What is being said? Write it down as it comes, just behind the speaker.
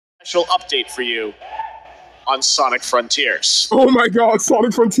Special update for you on Sonic Frontiers. Oh my god,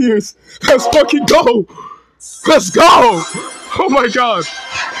 Sonic Frontiers. Let's fucking go. Let's go. Oh my god.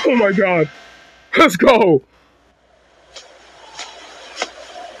 Oh my god. Let's go.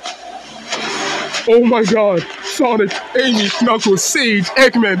 Oh my god. Sonic, Amy, Knuckles, Sage,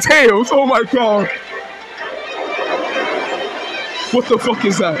 Eggman, Tails. Oh my god. What the fuck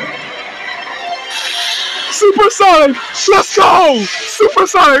is that? Super Sonic! Let's go! Super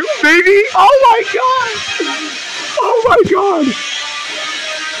Sonic, baby! Oh my god! Oh my god!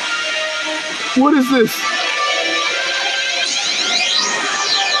 What is this?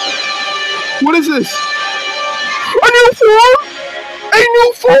 What is this? A new form! A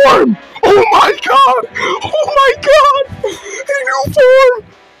new form! Oh my god! Oh my god! A new form!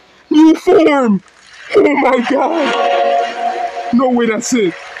 New form! Oh my god! No way, that's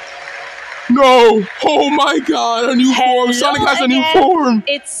it. No! Oh my god, a new form! Sonic has a new form!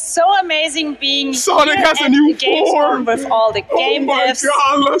 It's so amazing being Sonic here has a at new the form! with all the game devs.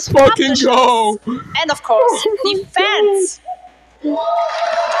 Oh my god, let's fucking go! And of course, the fans!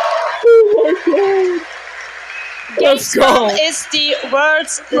 Oh my god! Let's go! Gamescom is the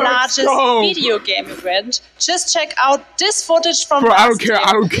world's largest video game event. Just check out this footage from bro, last year.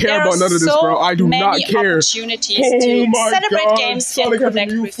 I don't care about none of this, bro. I do not care. Opportunities to celebrate games Sonic and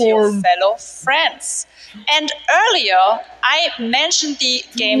connect with your fellow friends. And earlier, I mentioned the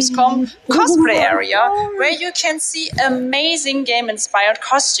Gamescom cosplay area, where you can see amazing game-inspired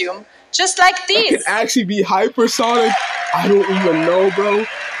costume, just like these. It can actually be hypersonic. I don't even know, bro.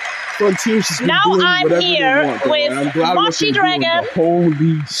 Frontiers just now doing I'm whatever here they want, with I'm glad Mochi Dragon.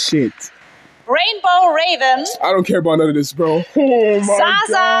 Holy shit. Rainbow Raven. I don't care about none of this, bro. Oh my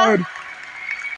Zaza. god.